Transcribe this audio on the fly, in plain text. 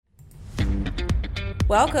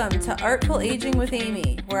Welcome to Artful Aging with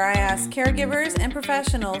Amy, where I ask caregivers and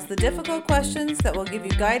professionals the difficult questions that will give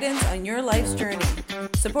you guidance on your life's journey.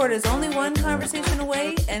 Support is only one conversation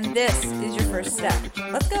away, and this is your first step.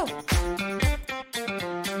 Let's go.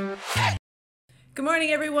 Good morning,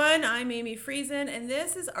 everyone. I'm Amy Friesen, and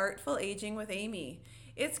this is Artful Aging with Amy.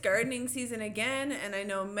 It's gardening season again, and I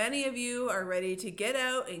know many of you are ready to get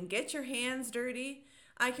out and get your hands dirty.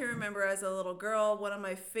 I can remember as a little girl, one of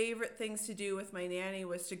my favorite things to do with my nanny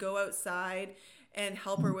was to go outside and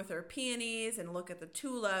help her with her peonies and look at the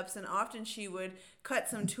tulips. And often she would cut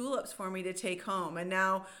some tulips for me to take home. And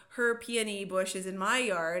now her peony bush is in my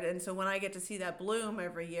yard. And so when I get to see that bloom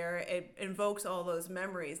every year, it invokes all those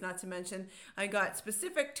memories. Not to mention, I got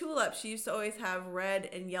specific tulips. She used to always have red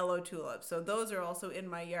and yellow tulips. So those are also in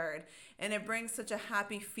my yard. And it brings such a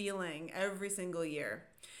happy feeling every single year.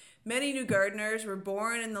 Many new gardeners were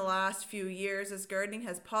born in the last few years as gardening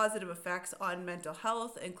has positive effects on mental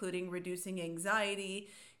health, including reducing anxiety,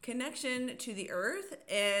 connection to the earth,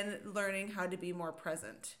 and learning how to be more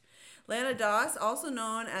present. Lana Doss, also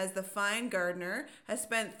known as the Fine Gardener, has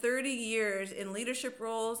spent 30 years in leadership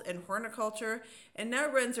roles in horticulture and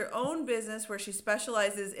now runs her own business where she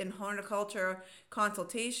specializes in horticulture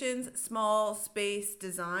consultations, small space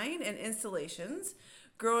design, and installations,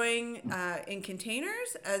 growing in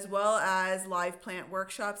containers, as well as live plant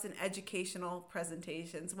workshops and educational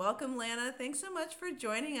presentations. Welcome, Lana. Thanks so much for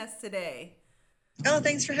joining us today. Oh,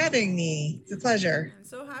 thanks for having me. It's a pleasure. I'm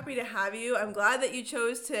so happy to have you. I'm glad that you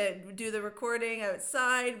chose to do the recording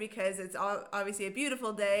outside because it's obviously a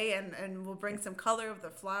beautiful day and we'll bring some color of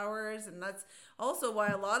the flowers. And that's also why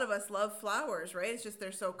a lot of us love flowers, right? It's just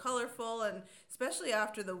they're so colorful, and especially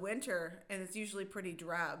after the winter, and it's usually pretty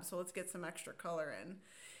drab. So let's get some extra color in.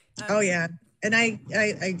 Oh yeah, and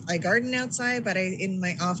I garden outside, but in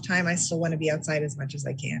my off time, I still want to be outside as much as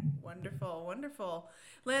I can. Wonderful, wonderful.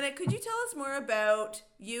 Lana, could you tell us more about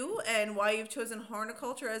you and why you've chosen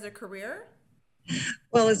horticulture as a career?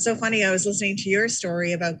 Well, it's so funny. I was listening to your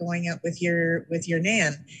story about going out with your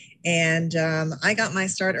nan, and I got my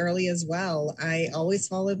start early as well. I always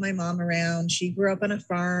followed my mom around. She grew up on a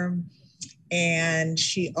farm, and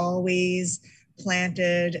she always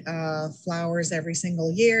planted flowers every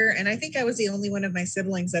single year. And I think I was the only one of my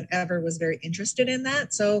siblings that ever was very interested in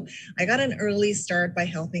that. So I got an early start by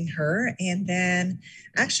helping her. And then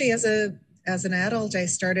actually as an adult, I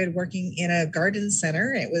started working in a garden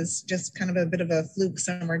center. It was just kind of a bit of a fluke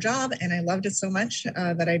summer job. And I loved it so much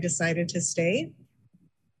that I decided to stay.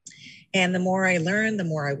 And the more I learned, the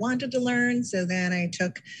more I wanted to learn. So then I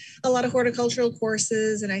took a lot of horticultural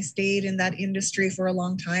courses and I stayed in that industry for a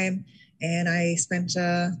long time. And I spent,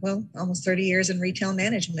 almost 30 years in retail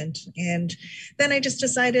management. And then I just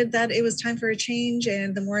decided that it was time for a change.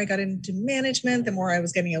 And the more I got into management, the more I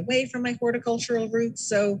was getting away from my horticultural roots.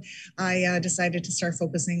 So I decided to start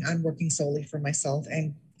focusing on working solely for myself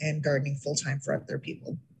and gardening full time for other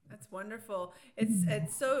people. Wonderful. It's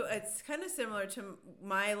kind of similar to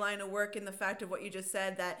my line of work in the fact of what you just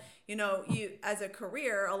said, that you as a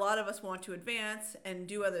career, a lot of us want to advance and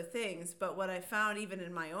do other things, but what I found even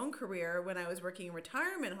in my own career when I was working in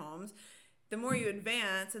retirement homes, the more you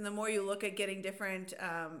advance and the more you look at getting different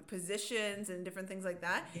positions and different things like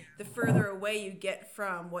that, the further away you get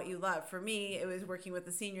from what you love. For me, it was working with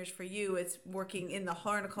the seniors. For you, it's working in the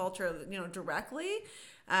horticulture, directly.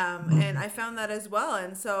 And I found that as well.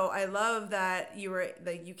 And so I love that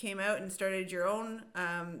you came out and started your own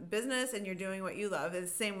business and you're doing what you love.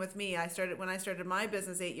 It's the same with me. When I started my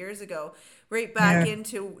business 8 years ago, right back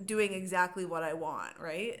into doing exactly what I want,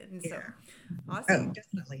 right? And so awesome. Oh,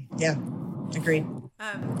 definitely. Yeah. Agreed.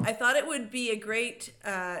 I thought it would be great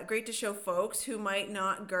to show folks who might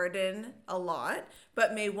not garden a lot,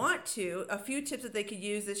 but may want to, a few tips that they could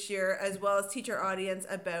use this year, as well as teach our audience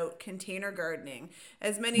about container gardening.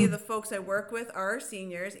 As many of the folks I work with are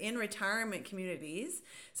seniors in retirement communities.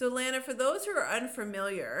 So Lana, for those who are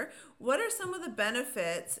unfamiliar, what are some of the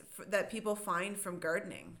benefits that people find from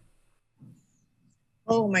gardening?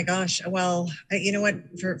 Oh my gosh. Well, you know what?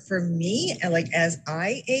 For me, like as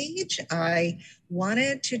I age, I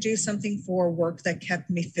wanted to do something for work that kept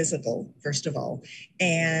me physical, first of all.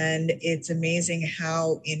 And it's amazing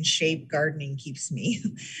how in shape gardening keeps me,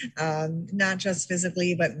 not just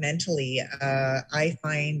physically, but mentally. I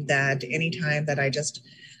find that anytime that I just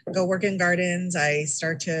go work in gardens, I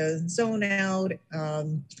start to zone out.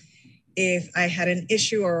 If I had an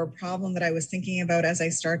issue or a problem that I was thinking about as I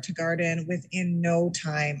start to garden, within no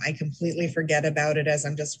time, I completely forget about it as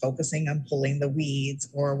I'm just focusing on pulling the weeds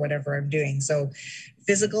or whatever I'm doing. So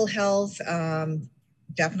physical health,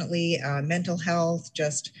 definitely mental health,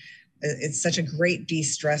 just it's such a great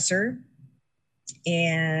de-stressor.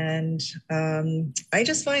 And I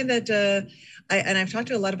just find that I've talked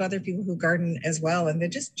to a lot of other people who garden as well, and they're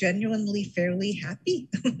just genuinely fairly happy.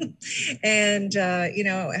 And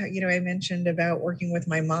I mentioned about working with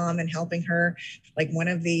my mom and helping her. Like one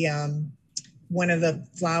of the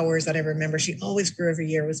flowers that I remember she always grew every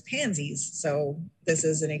year was pansies. So this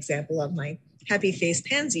is an example of my happy face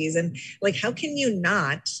pansies. And like, how can you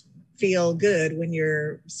not feel good when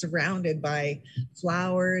you're surrounded by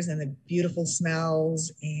flowers and the beautiful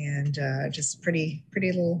smells and just pretty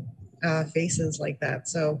little faces like that.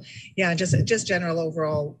 So yeah, just general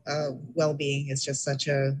overall well-being is just such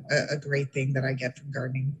a great thing that I get from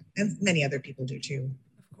gardening, and many other people do too.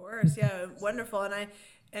 Of course, yeah, wonderful.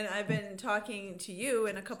 And I've been talking to you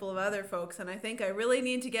and a couple of other folks, and I think I really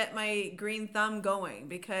need to get my green thumb going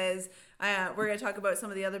because we're going to talk about some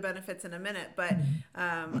of the other benefits in a minute. But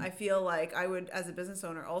I feel like I would, as a business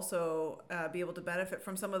owner, also be able to benefit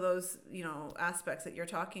from some of those, aspects that you're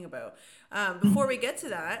talking about. Before we get to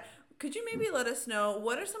that, could you maybe let us know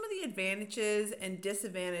what are some of the advantages and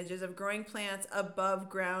disadvantages of growing plants above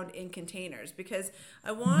ground in containers? Because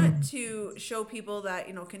I want to show people that,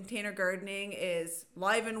 container gardening is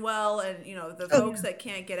live and well, and, the folks that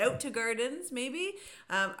can't get out to gardens, maybe,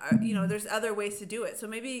 there's other ways to do it. So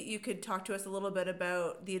maybe you could talk to us a little bit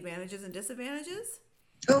about the advantages and disadvantages.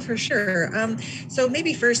 Oh, for sure. So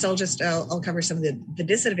maybe first I'll cover some of the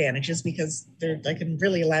disadvantages because I can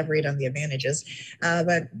really elaborate on the advantages.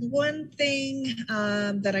 But one thing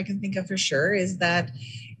that I can think of for sure is that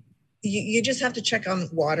you just have to check on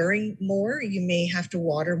watering more. You may have to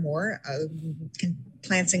water more.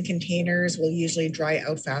 Plants in containers will usually dry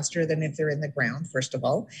out faster than if they're in the ground, first of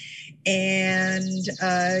all. And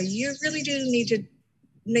you really do need to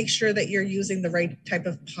make sure that you're using the right type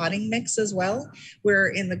of potting mix as well. Where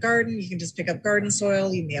in the garden, you can just pick up garden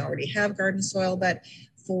soil. You may already have garden soil, but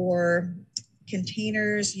for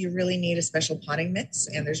containers, you really need a special potting mix,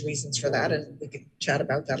 and there's reasons for that, and we can chat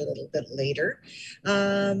about that a little bit later.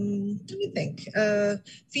 Let me think.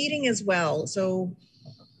 Feeding as well. So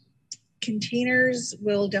containers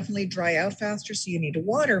will definitely dry out faster, so you need to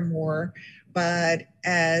water more. But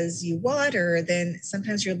as you water, then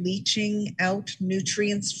sometimes you're leaching out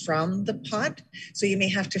nutrients from the pot. So you may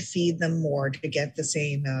have to feed them more to get the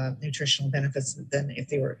same nutritional benefits than if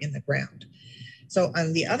they were in the ground. So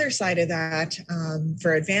on the other side of that,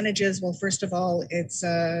 for advantages, well, first of all, it's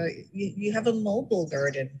you have a mobile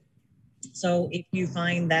garden. So if you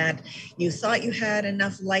find that you thought you had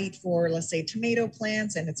enough light for, let's say, tomato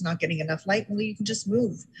plants, and it's not getting enough light, well, you can just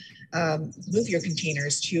move your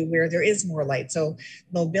containers to where there is more light. So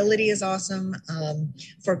mobility is awesome.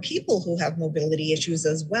 For people who have mobility issues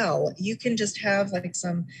as well, you can just have like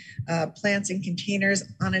some plants in containers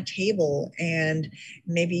on a table, and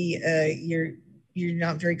maybe you're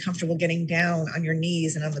not very comfortable getting down on your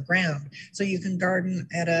knees and on the ground. So you can garden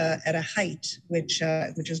at a height, which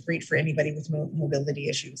is great for anybody with mobility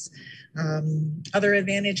issues. Other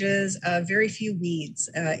advantages, very few weeds.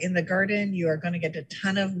 In the garden, you are going to get a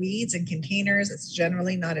ton of weeds in containers. It's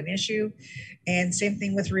generally not an issue. And same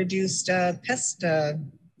thing with reduced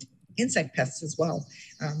insect pests as well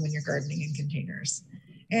when you're gardening in containers.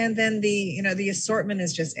 And then the assortment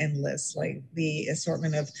is just endless, like the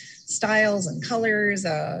assortment of styles and colors.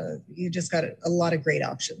 You just got a lot of great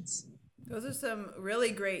options. Those are some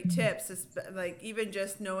really great tips, like even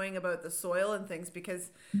just knowing about the soil and things, because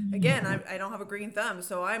again, I don't have a green thumb,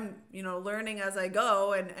 so I'm, learning as I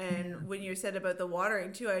go. And when you said about the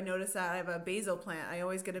watering too, I noticed that I have a basil plant. I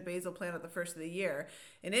always get a basil plant at the first of the year,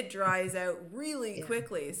 and it dries out really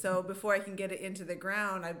quickly. So before I can get it into the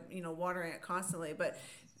ground, I'm, watering it constantly. But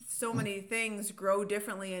so many things grow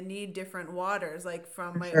differently and need different waters, like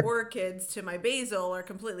from my orchids to my basil are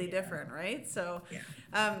completely different, right? So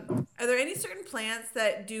are there any certain plants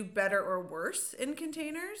that do better or worse in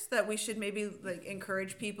containers that we should maybe like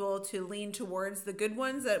encourage people to lean towards the good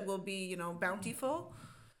ones that will be, bountiful?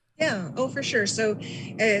 Yeah, oh, for sure. So,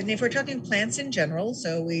 and if we're talking plants in general,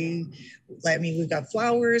 so we've got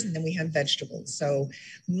flowers and then we have vegetables. So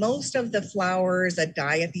most of the flowers that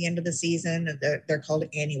die at the end of the season, they're called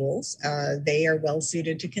annuals. They are well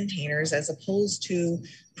suited to containers as opposed to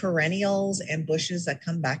perennials and bushes that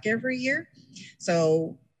come back every year.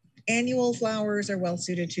 So annual flowers are well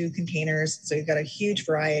suited to containers. So you've got a huge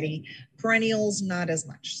variety. Perennials, not as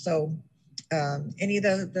much. So any of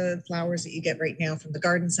the flowers that you get right now from the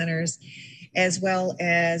garden centers, as well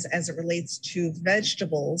as it relates to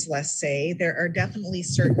vegetables, let's say, there are definitely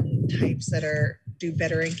certain types that do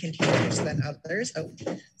better in containers than others. Oh,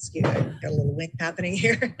 excuse me, I've got a little wind happening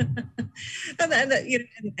here.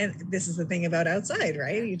 and this is the thing about outside,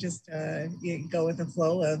 right? You just you go with the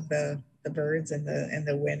flow of the birds and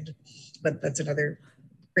the wind. But that's another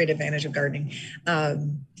great advantage of gardening.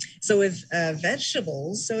 So with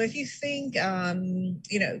vegetables, so if you think,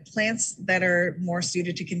 plants that are more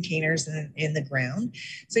suited to containers in the ground,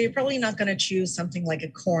 so you're probably not going to choose something like a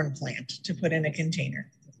corn plant to put in a container.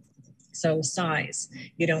 So size,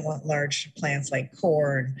 you don't want large plants like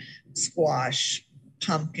corn, squash,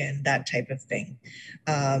 pumpkin, that type of thing.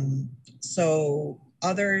 So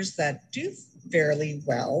others that do fairly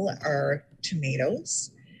well are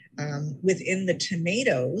tomatoes. Within the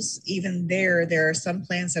tomatoes, even there are some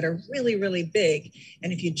plants that are really, really big.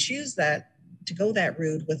 And if you choose to go that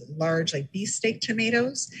route with large, like beefsteak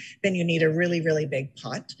tomatoes, then you need a really, really big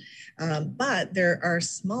pot. But there are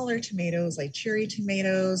smaller tomatoes like cherry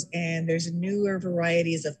tomatoes, and there's newer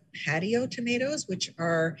varieties of patio tomatoes, which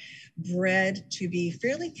are bred to be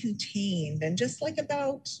fairly contained and just like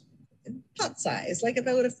about pot size, like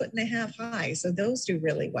about 1.5 feet high. So those do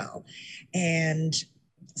really well. And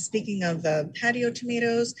speaking of patio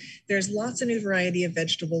tomatoes, there's lots of new variety of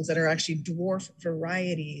vegetables that are actually dwarf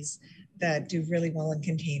varieties that do really well in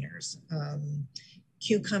containers.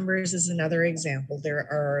 Cucumbers is another example. There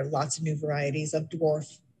are lots of new varieties of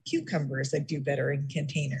dwarf cucumbers that do better in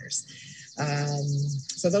containers.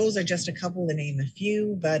 So those are just a couple to name a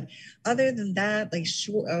few, but other than that, like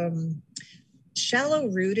shallow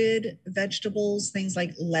rooted vegetables, things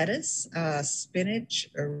like lettuce, spinach,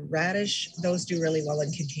 or radish, those do really well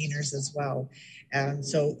in containers as well.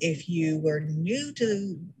 So if you were new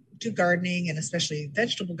to gardening, and especially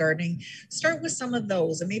vegetable gardening, start with some of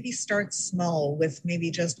those and maybe start small with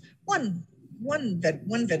maybe just one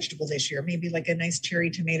vegetable this year, maybe like a nice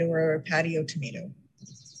cherry tomato or a patio tomato.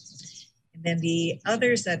 And then the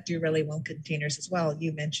others that do really well in containers as well,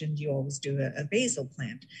 you mentioned you always do a basil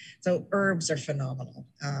plant. So herbs are phenomenal.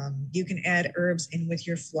 You can add herbs in with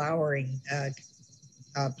your flowering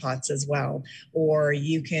pots as well, or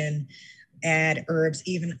you can add herbs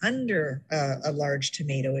even under a large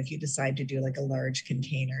tomato if you decide to do like a large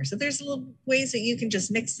container. So there's little ways that you can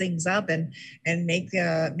just mix things up and make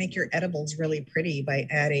your edibles really pretty by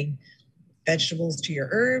adding vegetables to your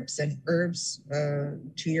herbs and herbs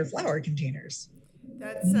to your flower containers.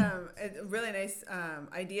 That's a really nice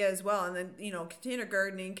idea as well. And then, container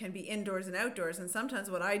gardening can be indoors and outdoors. And sometimes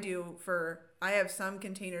what I have some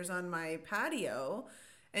containers on my patio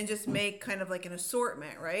and just make kind of like an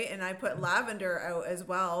assortment, right? And I put lavender out as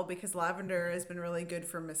well because lavender has been really good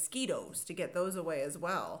for mosquitoes to get those away as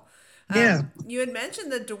well. Yeah. You had mentioned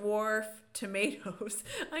the dwarf tomatoes.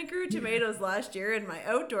 I grew tomatoes last year in my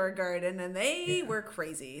outdoor garden and they were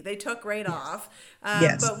crazy. They took right off.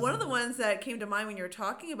 Yes. But one of the ones that came to mind when you were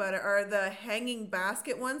talking about it are the hanging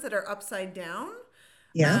basket ones that are upside down.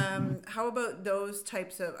 Yeah. How about those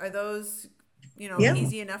are those, Yeah.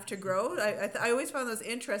 easy enough to grow? I always found those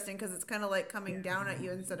interesting because it's kind of like coming down at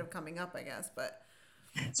you instead of coming up, I guess. But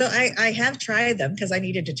so I have tried them because I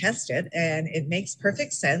needed to test it, and it makes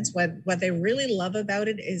perfect sense. What they really love about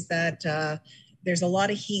it is that there's a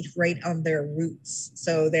lot of heat right on their roots.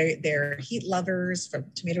 So they're heat lovers.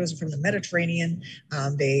 Tomatoes are from the Mediterranean.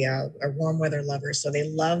 They are warm weather lovers, so they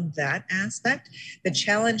love that aspect. The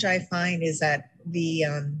challenge I find is that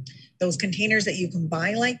those containers that you can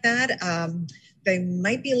buy like that, they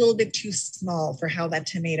might be a little bit too small for how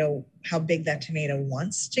big that tomato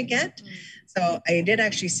wants to get. So I did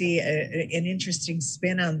actually see an interesting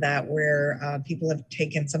spin on that where people have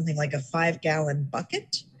taken something like a 5-gallon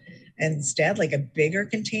bucket instead, like a bigger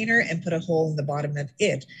container, and put a hole in the bottom of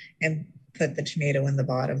it and put the tomato in the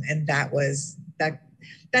bottom. And that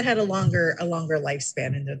had a longer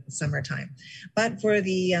lifespan in the summertime. But for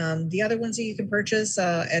the other ones that you can purchase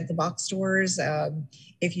at the box stores,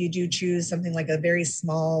 if you do choose something like a very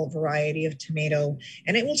small variety of tomato,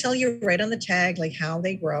 and it will tell you right on the tag like how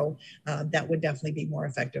they grow, that would definitely be more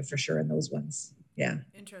effective for sure in those ones. Yeah.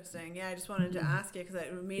 interesting. Yeah, I just wanted to ask you because it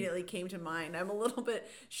immediately came to mind. I'm a little bit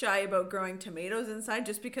shy about growing tomatoes inside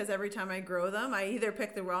just because every time I grow them, I either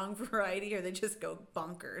pick the wrong variety or they just go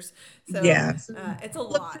bonkers. So Yeah. it's a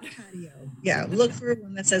Look for lot. patio. Yeah, look for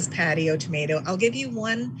one that says patio tomato. I'll give you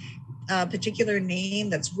one particular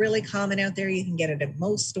name that's really common out there. You can get it at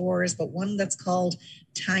most stores, but one that's called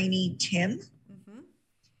Tiny Tim. Mm-hmm.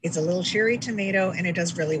 It's a little cherry tomato, and it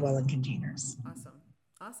does really well in containers.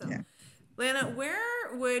 Awesome. Yeah. Lana, where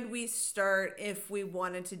would we start if we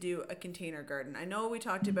wanted to do a container garden? I know we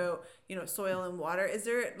talked about, soil and water. Is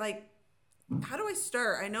there like, how do I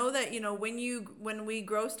start? I know that, when we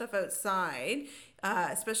grow stuff outside,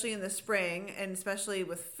 especially in the spring and especially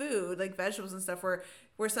with food, like vegetables and stuff,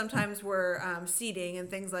 we're sometimes we're seeding and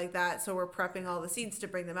things like that. So we're prepping all the seeds to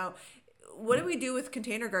bring them out. what do we do with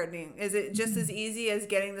container gardening? Is it just as easy as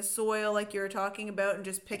getting the soil like you were talking about and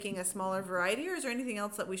just picking a smaller variety, or is there anything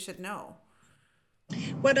else that we should know?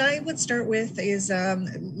 What I would start with is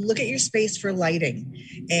look at your space for lighting.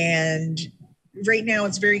 And right now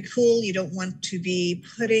it's very cool. You don't want to be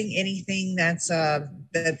putting anything that's a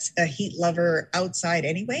heat lover outside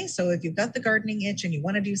anyway. So if you've got the gardening itch and you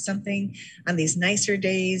want to do something on these nicer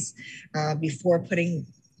days before putting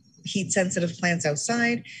heat sensitive plants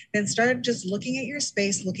outside, then start just looking at your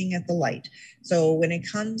space, looking at the light. So when it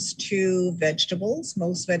comes to vegetables,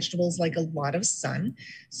 most vegetables like a lot of sun.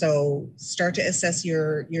 So start to assess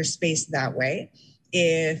your space that way.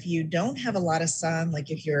 If you don't have a lot of sun,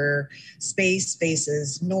 like if your space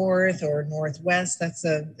faces north or northwest, that's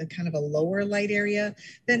a kind of a lower light area,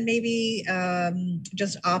 then maybe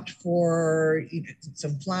just opt for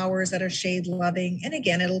some flowers that are shade loving. And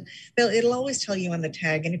again, it'll always tell you on the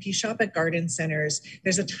tag. And if you shop at garden centers,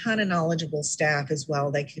 there's a ton of knowledgeable staff as well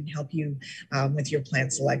that can help you with your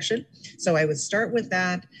plant selection. So I would start with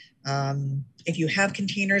that. If you have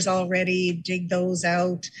containers already, dig those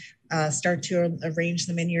out. Start to arrange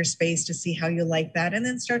them in your space to see how you like that, and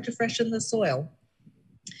then start to freshen the soil.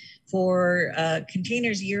 For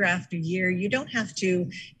containers year after year, you don't have to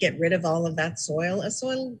get rid of all of that soil.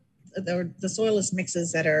 The soilless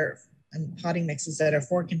mixes that are and potting mixes that are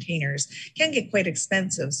for containers can get quite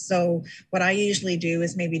expensive. So what I usually do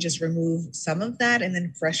is maybe just remove some of that and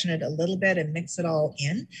then freshen it a little bit and mix it all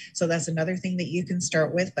in. So that's another thing that you can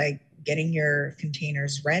start with by getting your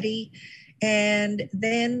containers ready. And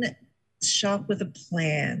then shop with a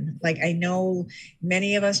plan. Like I know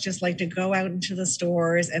many of us just like to go out into the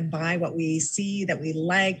stores and buy what we see that we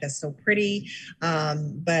like, that's so pretty.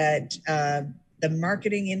 But the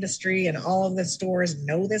marketing industry and all of the stores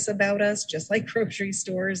know this about us, just like grocery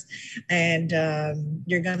stores. And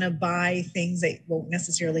you're gonna buy things that won't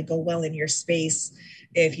necessarily go well in your space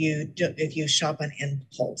if you shop on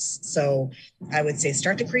impulse. So I would say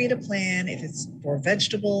start to create a plan. If it's for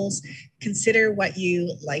vegetables, consider what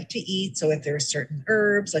you like to eat. So if there are certain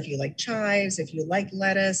herbs, if you like chives, if you like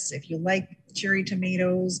lettuce, if you like cherry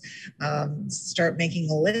tomatoes, start making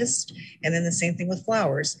a list. And then the same thing with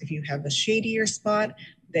flowers. If you have a shadier spot,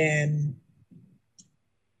 then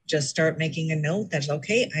just start making a note that's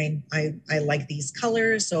okay. I like these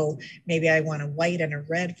colors, so maybe I want a white and a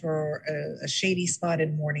red for a shady spot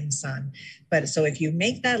in morning sun. But so if you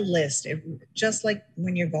make that list, just like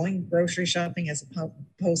when you're going grocery shopping, as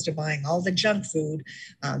opposed to buying all the junk food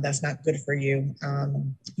that's not good for you,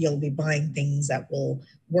 you'll be buying things that will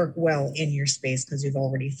work well in your space because you've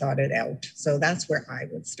already thought it out. So that's where I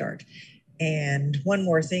would start. And one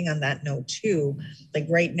more thing on that note too, like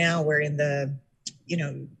right now we're in the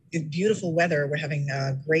beautiful weather. We're having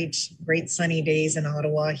great sunny days in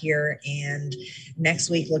Ottawa here, and next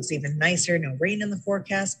week looks even nicer. No rain in the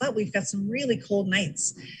forecast, but we've got some really cold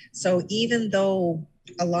nights. So even though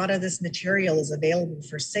a lot of this material is available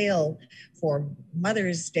for sale for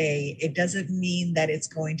Mother's Day, it doesn't mean that it's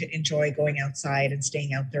going to enjoy going outside and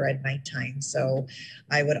staying out there at nighttime. So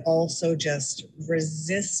I would also just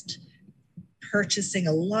resist purchasing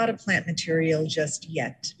a lot of plant material just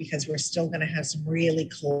yet, because we're still going to have some really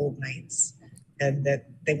cold nights, and that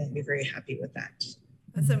they won't be very happy with that.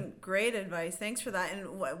 That's some great advice. Thanks for that.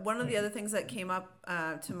 And one of the other things that came up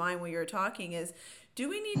to mind when you were talking is, do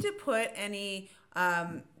we need to put any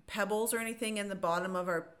pebbles or anything in the bottom of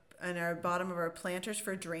our planters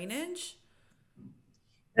for drainage?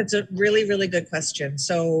 That's a really, really good question.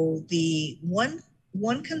 So the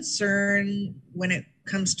one concern when it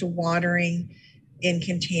comes to watering in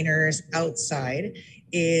containers outside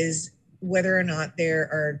is whether or not there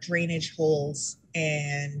are drainage holes.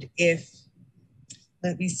 And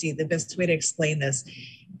let me see the best way to explain this.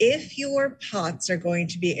 If your pots are going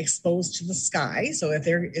to be exposed to the sky, so if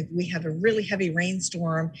we have a really heavy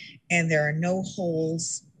rainstorm and there are no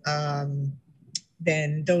holes,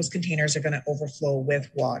 then those containers are going to overflow with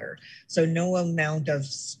water. So no amount of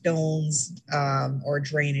stones or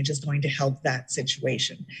drainage is going to help that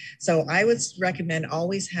situation. So I would recommend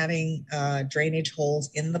always having drainage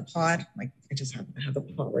holes in the pot. Like I just happen to have a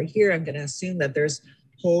pot right here. I'm going to assume that there's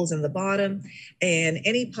holes in the bottom. And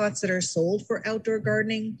any pots that are sold for outdoor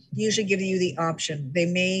gardening usually give you the option. They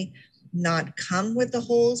may not come with the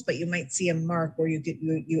holes, but you might see a mark where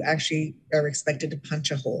you actually are expected to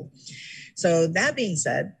punch a hole. So that being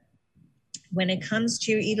said, when it comes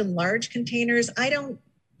to even large containers, I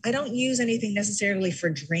don't use anything necessarily for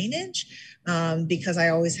drainage because I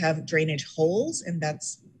always have drainage holes, and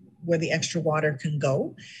that's where the extra water can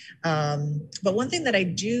go. But one thing that I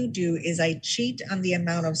do is I cheat on the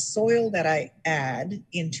amount of soil that I add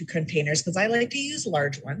into containers, because I like to use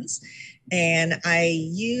large ones. And I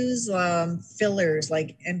use fillers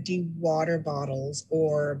like empty water bottles,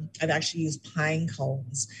 or I've actually used pine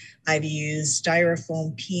cones. I've used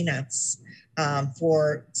styrofoam peanuts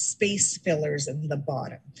for space fillers in the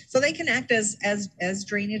bottom. So they can act as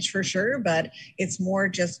drainage for sure, but it's more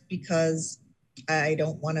just because I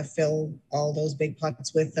don't want to fill all those big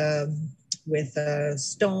pots with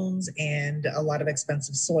stones and a lot of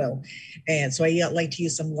expensive soil. And so I like to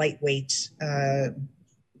use some lightweight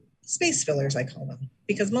space fillers, I call them,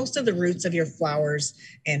 because most of the roots of your flowers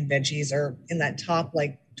and veggies are in that top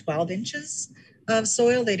like 12 inches of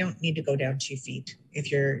soil. They don't need to go down 2 feet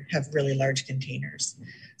if you have really large containers.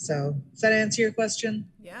 So does that answer your question?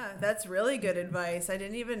 Yeah, that's really good advice. I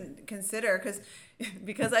didn't even consider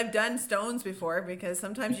because I've done stones before, because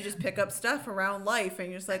sometimes you just pick up stuff around life and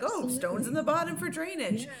you're just like, "Oh, stones in Absolutely. the bottom for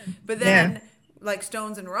drainage." Yeah. But Yeah, then like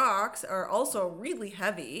stones and rocks are also really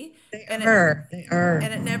heavy, they and it are. They are.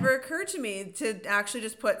 and it never occurred to me to actually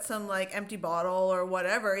just put some like empty bottle or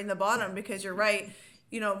whatever in the bottom, because you're right.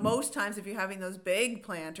 Most times if you're having those big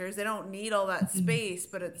planters, they don't need all that Mhm. space,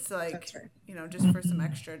 but it's like, That's right. just for some Mhm.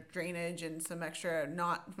 extra drainage and some extra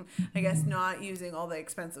not, I guess, not using all the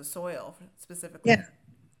expensive soil Yeah. specifically.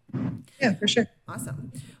 Yeah, for sure.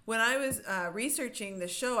 Awesome. When I was researching the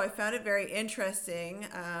show, I found it very interesting.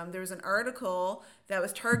 There was an article that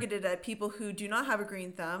was targeted at people who do not have a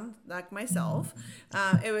green thumb, like myself.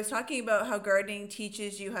 It was talking about how gardening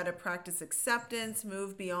teaches you how to practice acceptance,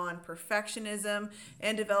 move beyond perfectionism,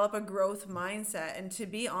 and develop a growth mindset. And to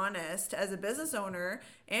be honest, as a business owner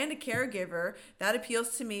and a caregiver, that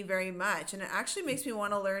appeals to me very much. And it actually makes me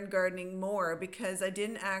want to learn gardening more, because I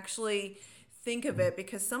didn't actually think of it,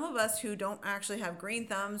 because some of us who don't actually have green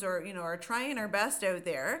thumbs, or are trying our best out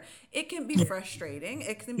there, it can be Yeah. frustrating.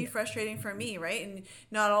 It can be Yeah. frustrating for me, right? And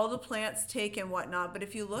not all the plants take and whatnot, but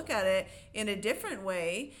if you look at it in a different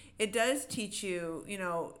way, it does teach you,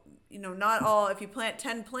 not all, if you plant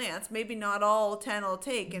 10 plants, maybe not all 10 will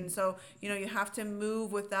take. And so, you have to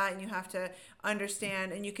move with that, and you have to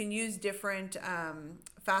understand, and you can use different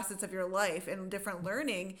facets of your life and different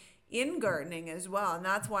learning in gardening as well. And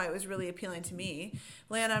that's why it was really appealing to me.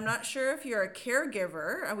 Lan, I'm not sure if you're a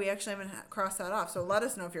caregiver. We actually haven't crossed that off. So let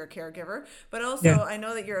us know if you're a caregiver. But Yeah. also, I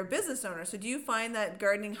know that you're a business owner. So do you find that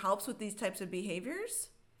gardening helps with these types of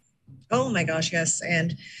behaviors? Oh my gosh, yes.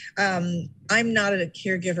 And I'm not a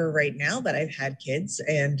caregiver right now, but I've had kids,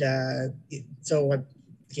 and so I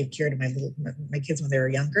gave care to my kids when they were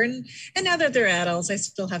younger, and now that they're adults, I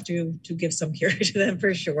still have to give some care to them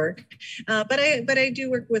for sure. But I do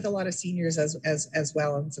work with a lot of seniors as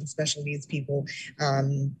well, and some special needs people,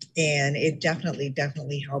 and it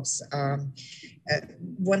definitely helps.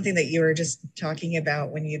 One thing that you were just talking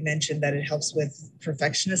about when you mentioned that it helps with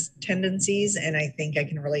perfectionist tendencies, and I think I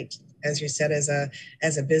can relate, as you said, as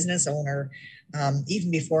a business owner.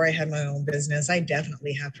 Even before I had my own business, I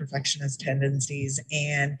definitely have perfectionist tendencies,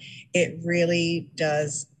 and it really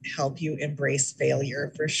does help you embrace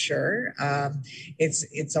failure for sure. It's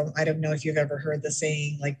I don't know if you've ever heard the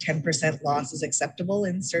saying like 10% loss is acceptable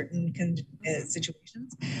in certain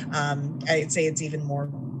situations. I'd say it's even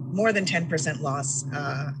more than 10% loss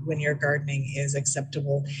when you're gardening is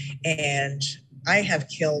acceptable. And I have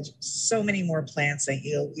killed so many more plants that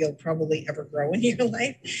you'll probably ever grow in your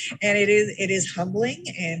life, and it is humbling.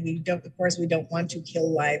 And we don't, of course, we don't want to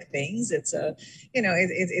kill live things. It's a,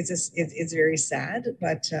 it's very sad,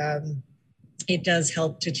 but it does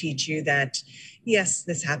help to teach you that yes,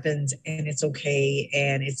 this happens and it's okay,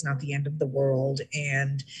 and it's not the end of the world.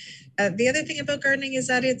 And the other thing about gardening is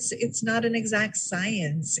that it's not an exact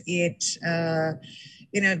science. You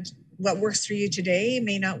know, what works for you today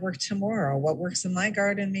may not work tomorrow. What works in my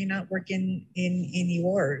garden may not work in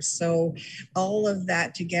yours. So all of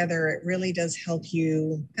that together, it really does help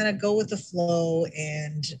you kind of go with the flow,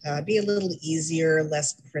 and be a little easier,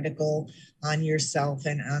 less critical on yourself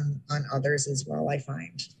and on others as well, I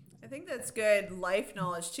find. I think that's good life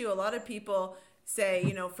knowledge too. A lot of people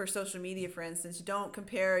say, for social media, for instance, don't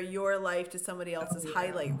compare your life to somebody Oh else's yeah,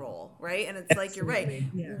 highlight role, right? And it's like, you're right.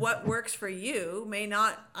 absolutely. Yeah. What works for you may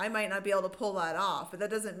not, I might not be able to pull that off, but that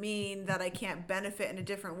doesn't mean that I can't benefit in a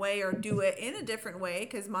different way or do it in a different way,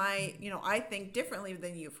 because I think differently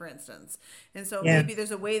than you, for instance. And so Yeah, maybe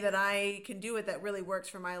there's a way that I can do it that really works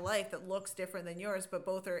for my life that looks different than yours, but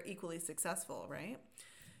both are equally successful, right?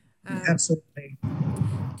 Um, absolutely.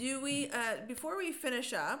 do we, before we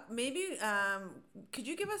finish up, maybe could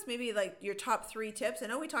you give us maybe like your top three tips? I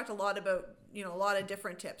know we talked a lot about, a lot of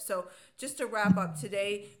different tips. So just to wrap up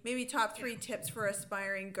today, maybe top three tips for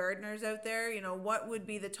aspiring gardeners out there. What would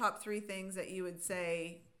be the top three things that you would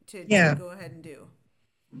say to Yeah. go ahead and do?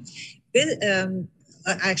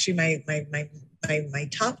 actually my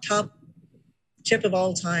top tip of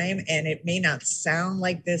all time, and it may not sound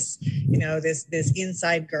like this, this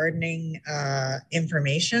inside gardening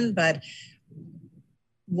information, but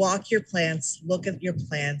walk your plants, look at your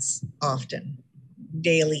plants often,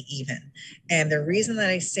 daily even. And the reason that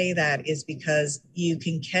I say that is because you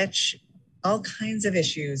can catch all kinds of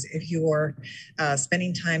issues if you're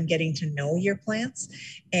spending time getting to know your plants.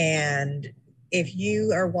 And if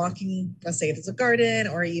you are walking, let's say if it's a garden,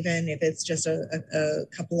 or even if it's just a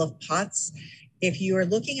couple of pots, if you are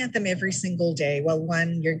looking at them every single day, well,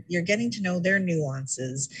 one, you're getting to know their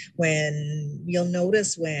nuances. When you'll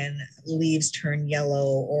notice when leaves turn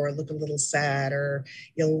yellow or look a little sad, or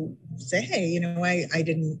you'll say, hey, I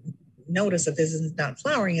didn't notice that this is not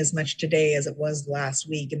flowering as much today as it was last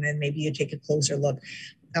week. And then maybe you take a closer look.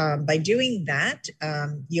 By doing that,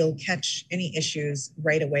 you'll catch any issues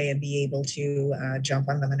right away and be able to jump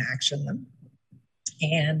on them and action them.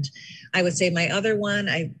 And I would say my other one,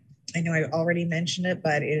 I know I already mentioned it,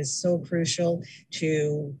 but it is so crucial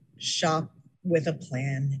to shop with a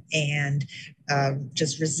plan and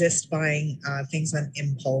just resist buying things on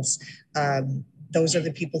impulse. Those are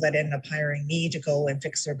the people that end up hiring me to go and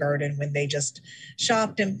fix their garden when they just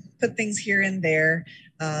shopped and put things here and there.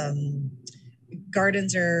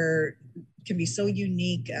 Gardens can be so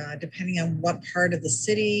unique depending on what part of the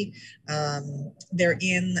city they're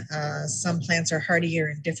in. Some plants are hardier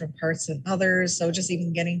in different parts than others. So just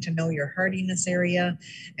even getting to know your hardiness area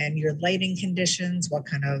and your lighting conditions, what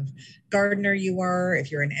kind of gardener you are.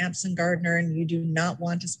 If you're an absent gardener and you do not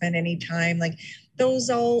want to spend any time, like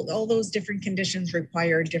all those different conditions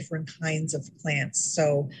require different kinds of plants.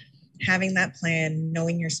 So having that plan,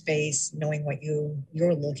 knowing your space, knowing what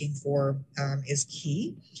you're looking for is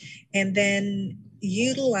key. And then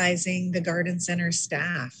utilizing the garden center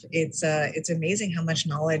staff. It's amazing how much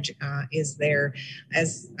knowledge is there.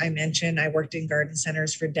 As I mentioned, I worked in garden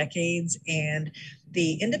centers for decades, and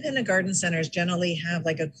the independent garden centers generally have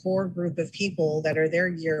like a core group of people that are there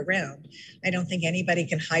year round. I don't think anybody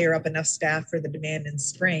can hire up enough staff for the demand in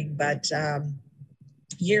spring, but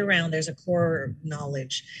year round, there's a core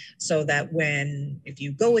knowledge, so that if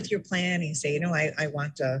you go with your plan and you say, I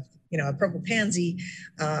want a purple pansy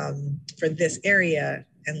for this area,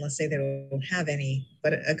 and let's say they don't have any,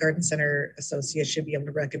 but a garden center associate should be able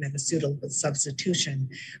to recommend a suitable substitution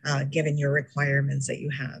given your requirements that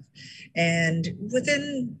you have. And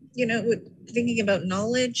within, thinking about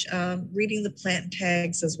knowledge, reading the plant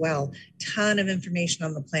tags as well. Ton of information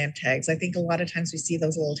on the plant tags. I think a lot of times we see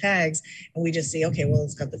those little tags and we just say, okay, well,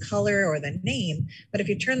 it's got the color or the name. But if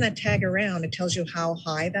you turn that tag around, it tells you how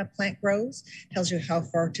high that plant grows, tells you how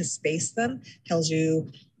far to space them, tells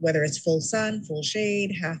you whether it's full sun, full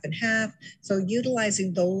shade, half and half. So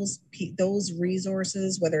utilizing those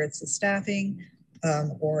resources, whether it's the staffing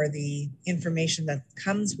or the information that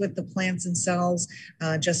comes with the plants themselves,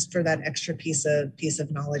 just for that extra piece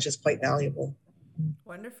of knowledge is quite valuable.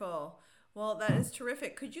 Wonderful. Well, that is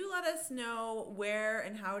terrific. Could you let us know where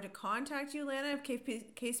and how to contact you, Lana, in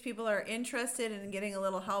case people are interested in getting a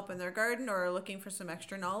little help in their garden or are looking for some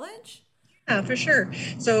extra knowledge? Yeah, for sure.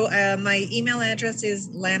 So my email address is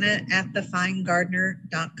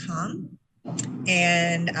lana@thefinegardener.com.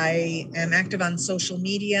 And I am active on social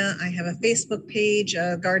media. I have a Facebook page,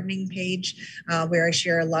 a gardening page, where I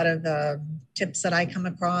share a lot of tips that I come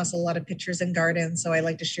across, a lot of pictures in gardens. So I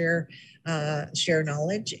like to share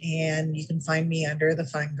knowledge, and you can find me under The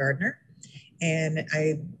Fine Gardener. And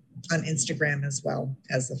I'm on Instagram as well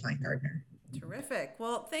as The Fine Gardener. Terrific.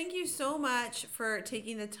 Well, thank you so much for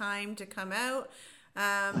taking the time to come out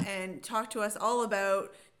and talk to us all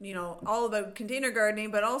about container gardening,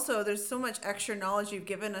 but also there's so much extra knowledge you've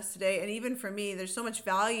given us today. And even for me, there's so much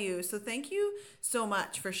value. So thank you so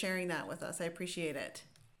much for sharing that with us. I appreciate it.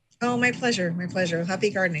 Oh, my pleasure. My pleasure. Happy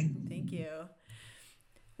gardening. Thank you.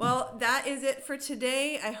 Well, that is it for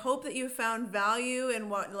today. I hope that you found value in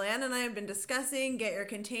what Lana and I have been discussing. Get your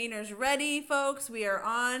containers ready, folks. We are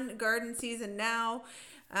on garden season now.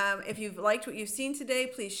 If you've liked what you've seen today,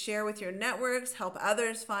 please share with your networks. Help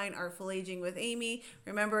others find Artful Aging with Amy.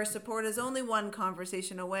 Remember, support is only one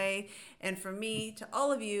conversation away. And from me to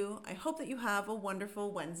all of you, I hope that you have a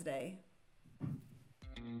wonderful Wednesday.